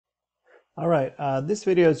All right, this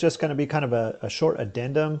video is just going to be kind of a short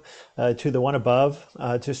addendum to the one above,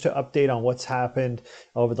 just to update on what's happened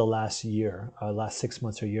over the last year, last 6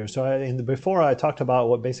 months or year. So before I talked about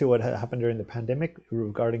what happened during the pandemic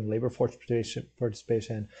regarding labor force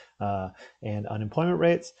participation and unemployment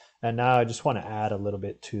rates. And now I just want to add a little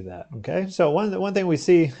bit to that. Okay, so one thing we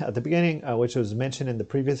see at the beginning, which was mentioned in the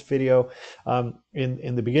previous video,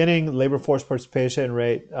 in the beginning, labor force participation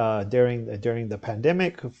rate during the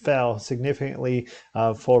pandemic fell significantly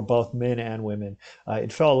for both men and women.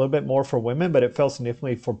 It fell a little bit more for women, but it fell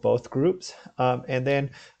significantly for both groups. And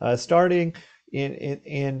then starting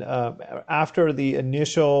after the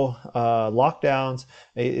initial lockdowns,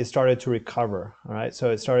 it started to recover. All right, so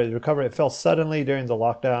it started to recover. It fell suddenly during the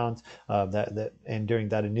lockdowns, and during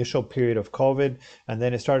that initial period of COVID, and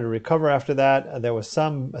then it started to recover after that. There was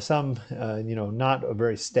some not a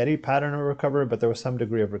very steady pattern of recovery, but there was some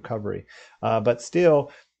degree of recovery. But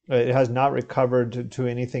still, it has not recovered to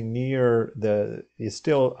anything near it's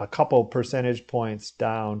still a couple percentage points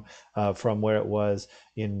down from where it was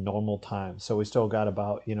in normal times. So we still got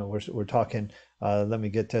about, we're talking, let me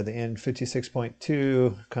get to the end,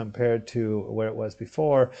 56.2 compared to where it was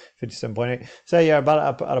before, 57.8. So yeah,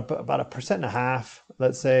 about a percent and a half,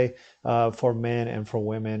 let's say, for men and for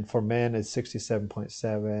women. For men, it's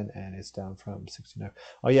 67.7, and it's down from 69.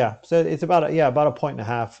 Oh yeah, so it's about a point and a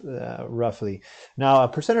half, roughly. Now, a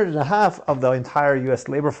percentage and a half of the entire U.S.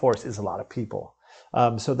 labor force is a lot of people.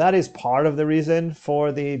 So that is part of the reason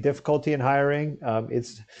for the difficulty in hiring.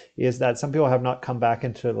 Is that some people have not come back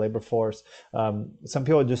into the labor force. Some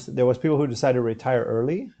people there was people who decided to retire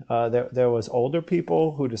early. There was older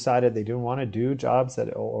people who decided they didn't want to do jobs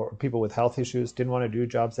or people with health issues didn't want to do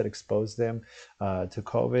jobs that exposed them to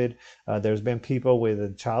COVID. There's been people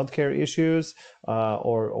with childcare issues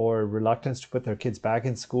or reluctance to put their kids back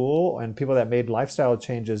in school, and people that made lifestyle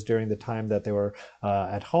changes during the time that they were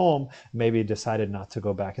at home maybe decided not to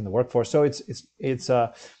go back in the workforce. So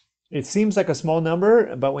it seems like a small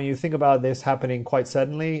number, but when you think about this happening quite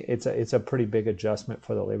suddenly, it's a pretty big adjustment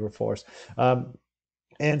for the labor force.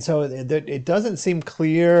 And so it doesn't seem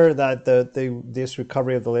clear that this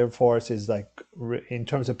recovery of the labor force is in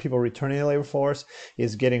terms of people returning to the labor force,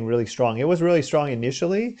 is getting really strong. It was really strong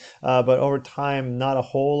initially, but over time, not a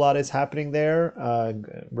whole lot is happening there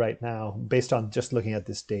right now, based on just looking at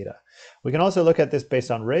this data. We can also look at this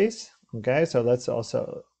based on race. Okay, so let's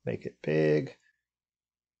also make it big.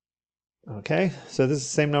 Okay, so this is the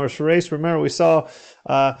same numbers for race. Remember, we saw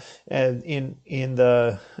in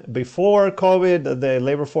the before COVID, the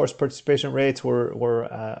labor force participation rates were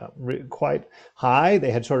quite high.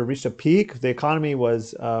 They had sort of reached a peak. The economy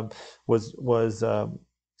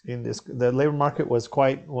the labor market was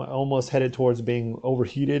quite almost headed towards being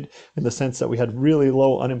overheated, in the sense that we had really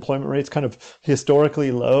low unemployment rates, kind of historically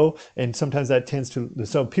low, and sometimes that tends to,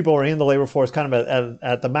 so people were in the labor force kind of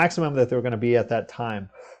at the maximum that they were going to be at that time.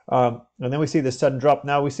 And then we see this sudden drop.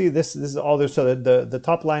 Now we see this is all there. So the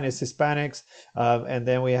top line is Hispanics, and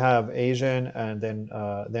then we have Asian, and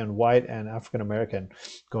then white and African American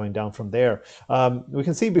going down from there. We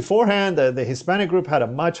can see beforehand the Hispanic group had a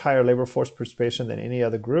much higher labor force participation than any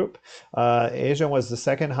other group. Asian was the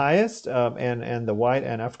second highest, and the white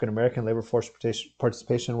and African American labor force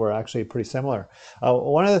participation were actually pretty similar.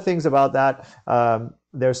 One of the things about that,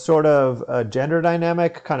 there's sort of a gender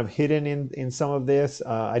dynamic kind of hidden in some of this.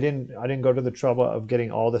 I didn't go to the trouble of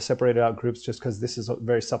getting all the separated out groups, just because this is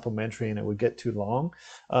very supplementary and it would get too long.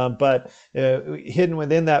 But hidden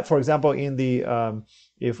within that, for example, in the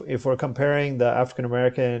if we're comparing the African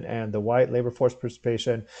American and the white labor force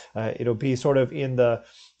participation, it'll be sort of in the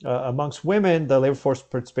amongst women, the labor force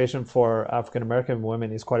participation for African American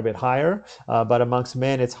women is quite a bit higher, but amongst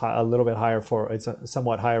men, it's a little bit higher it's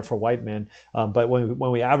somewhat higher for white men. But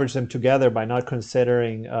when we average them together by not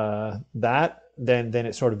considering that, then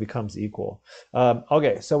it sort of becomes equal.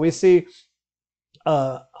 Okay, so we see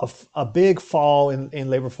a big fall in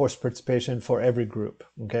labor force participation for every group.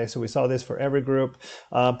 Okay, so we saw this for every group.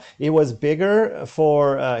 It was bigger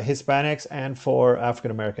for Hispanics and for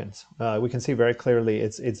African Americans. We can see very clearly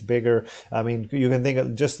it's bigger. I mean, you can think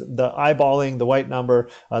of just the eyeballing the white number.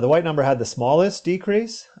 The white number had the smallest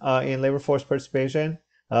decrease in labor force participation.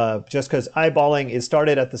 Just because eyeballing, it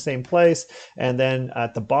started at the same place, and then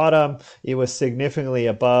at the bottom, it was significantly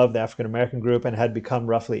above the African American group and had become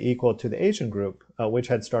roughly equal to the Asian group, which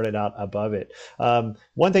had started out above it.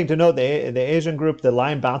 One thing to note, the Asian group, the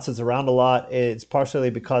line bounces around a lot. It's partially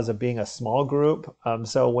because of being a small group.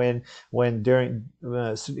 So when during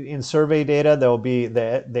in survey data, there will be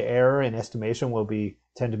the error in estimation will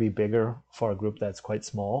tend to be bigger for a group that's quite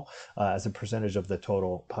small as a percentage of the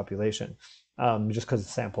total population. just because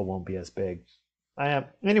the sample won't be as big.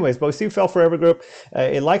 Anyways, but we see fell for every group.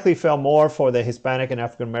 It likely fell more for the Hispanic and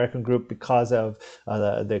African American group because of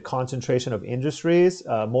the concentration of industries,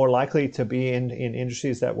 more likely to be in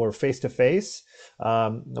industries that were face to face,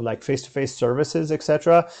 like face to face services,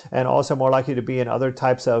 etc., and also more likely to be in other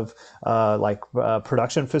types of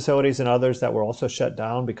production facilities and others that were also shut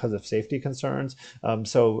down because of safety concerns.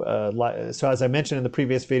 So as I mentioned in the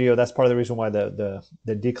previous video, that's part of the reason why the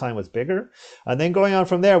decline was bigger. And then going on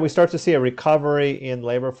from there, we start to see a recovery in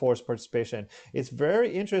labor force participation. It's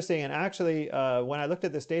very interesting. And actually, when I looked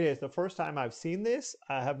at this data, it's the first time I've seen this.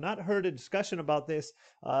 I have not heard a discussion about this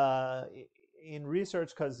in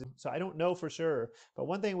research, so I don't know for sure. But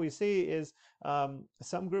one thing we see is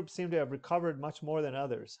some groups seem to have recovered much more than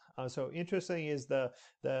others. So interesting is the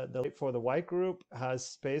for the white group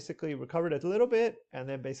has basically recovered a little bit and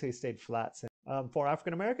then basically stayed flat. For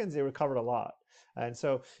African Americans, they recovered a lot. And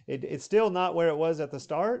so it's still not where it was at the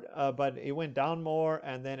start, but it went down more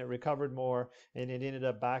and then it recovered more and it ended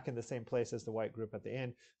up back in the same place as the white group at the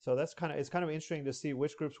end. So it's kind of interesting to see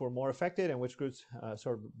which groups were more affected and which groups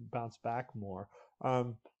sort of bounced back more.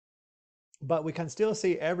 But we can still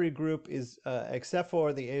see every group is, except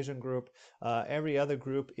for the Asian group, every other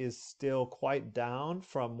group is still quite down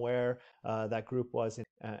from where that group was.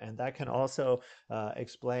 And that can also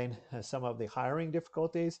explain some of the hiring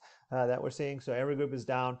difficulties that we're seeing. So every group is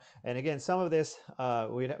down. And again, some of this,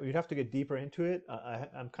 we'd have to get deeper into it.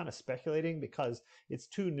 I'm kind of speculating because it's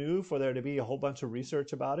too new for there to be a whole bunch of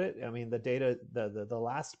research about it. I mean, the data, the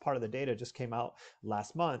last part of the data just came out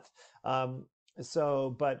last month.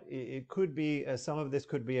 But it could be, some of this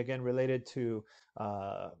could be again related to,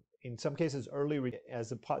 in some cases, as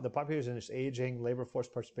the population is aging, labor force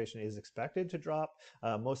participation is expected to drop,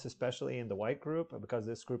 most especially in the white group, because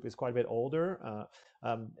this group is quite a bit older.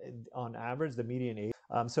 On average, the median age.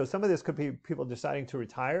 So some of this could be people deciding to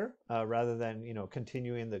retire rather than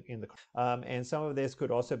continue in the and some of this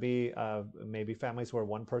could also be maybe families where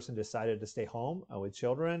one person decided to stay home with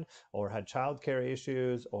children or had childcare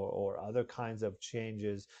issues or other kinds of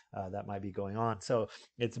changes that might be going on. So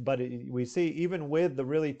we see even with the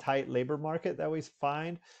really tight labor market that we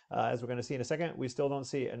find, as we're going to see in a second, we still don't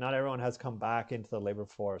see, not everyone has come back into the labor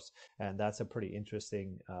force, and that's a pretty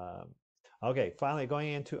interesting. Okay, finally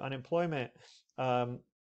going into unemployment,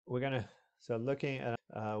 looking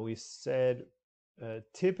at, we said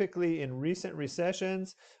typically in recent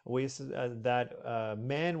recessions, that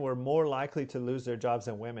men were more likely to lose their jobs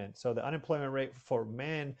than women. So the unemployment rate for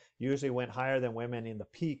men usually went higher than women in the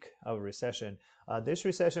peak of a recession. This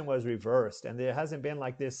recession was reversed, and it hasn't been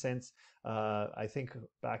like this since I think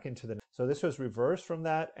back into the. So this was reversed from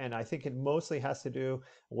that, and I think it mostly has to do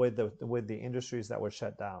with the industries that were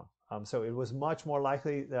shut down. So it was much more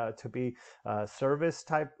likely to be service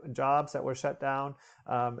type jobs that were shut down,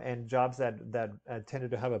 and jobs that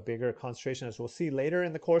tended to have a bigger concentration. As we'll see later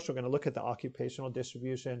in the course, we're going to look at the occupational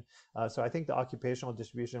distribution. So I think the occupational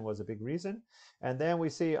distribution was a big reason. And then we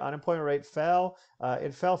see unemployment rate fell.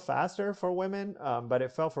 It fell faster for women, but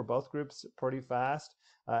it fell for both groups pretty fast.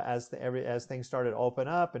 As things started to open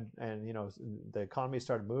up and the economy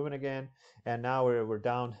started moving again, and now we're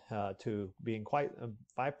down to being quite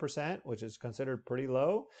 5%, which is considered pretty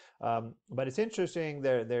low. But it's interesting,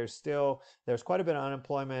 there's quite a bit of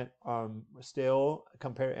unemployment still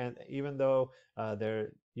compared, and even though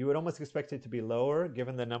you would almost expect it to be lower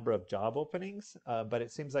given the number of job openings, but it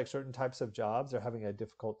seems like certain types of jobs are having a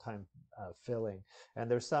difficult time filling, and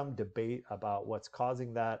there's some debate about what's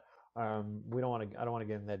causing that. I don't want to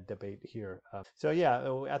get in that debate here. So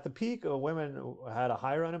yeah, at the peak, women had a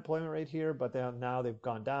higher unemployment rate here, but now they've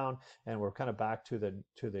gone down, and we're kind of back to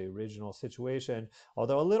the original situation.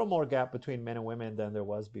 Although a little more gap between men and women than there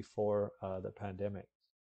was before the pandemic.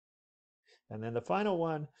 And then the final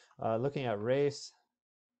one, looking at race.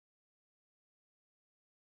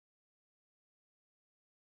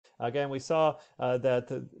 Again, we saw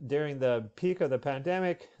that during the peak of the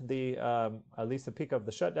pandemic, at least the peak of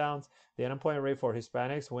the shutdowns, the unemployment rate for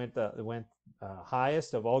Hispanics went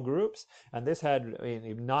highest of all groups, and this had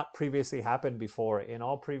not previously happened before. In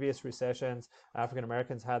all previous recessions, African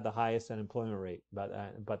Americans had the highest unemployment rate,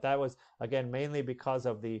 but that was again mainly because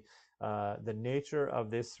of the nature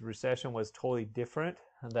of this recession was totally different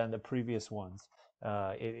than the previous ones.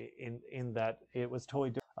 In that it was totally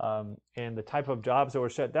different. And the type of jobs that were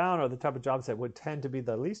shut down are the type of jobs that would tend to be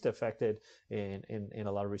the least affected in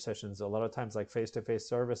a lot of recessions. A lot of times, like face-to-face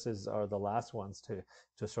services are the last ones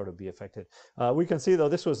to sort of be affected. We can see, though,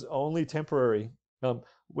 this was only temporary.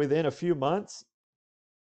 Within a few months,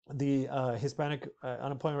 the Hispanic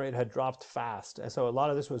unemployment rate had dropped fast, and so a lot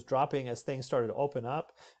of this was dropping as things started to open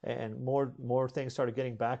up, and more things started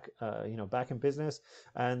getting back, back in business,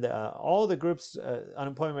 and all the groups'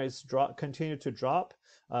 unemployment rates continued to drop,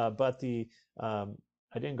 but the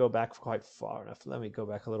I didn't go back quite far enough. Let me go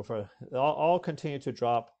back a little further. All continued to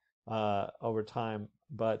drop over time,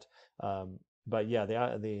 but yeah,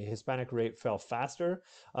 the Hispanic rate fell faster.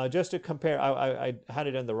 Just to compare, I had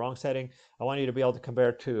it in the wrong setting. I want you to be able to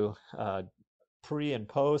compare to pre and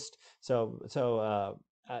post.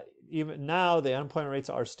 Even now, the unemployment rates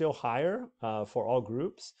are still higher for all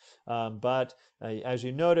groups, but as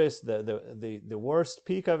you notice, the worst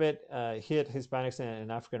peak of it hit Hispanics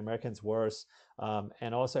and African Americans worse,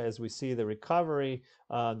 and also as we see the recovery,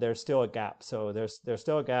 there's still a gap. So there's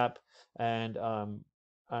still a gap, and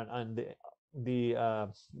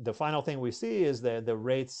the final thing we see is that the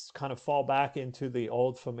rates kind of fall back into the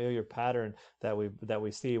old familiar pattern that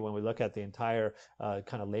we see when we look at the entire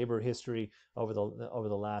kind of labor history over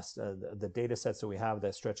the last the data sets that we have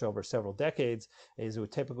that stretch over several decades. Is we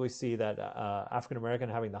typically see that African American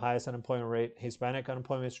having the highest unemployment rate, Hispanic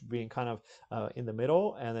unemployment being kind of in the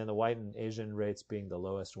middle, and then the white and Asian rates being the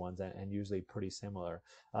lowest ones, and usually pretty similar.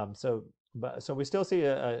 So we still see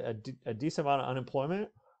a decent amount of unemployment,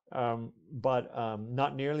 but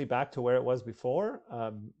not nearly back to where it was before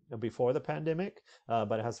the pandemic,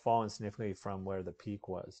 but it has fallen significantly from where the peak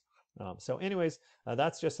was. So anyways,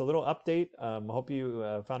 that's just a little update. I hope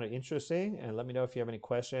you found it interesting, and let me know if you have any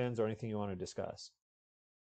questions or anything you want to discuss.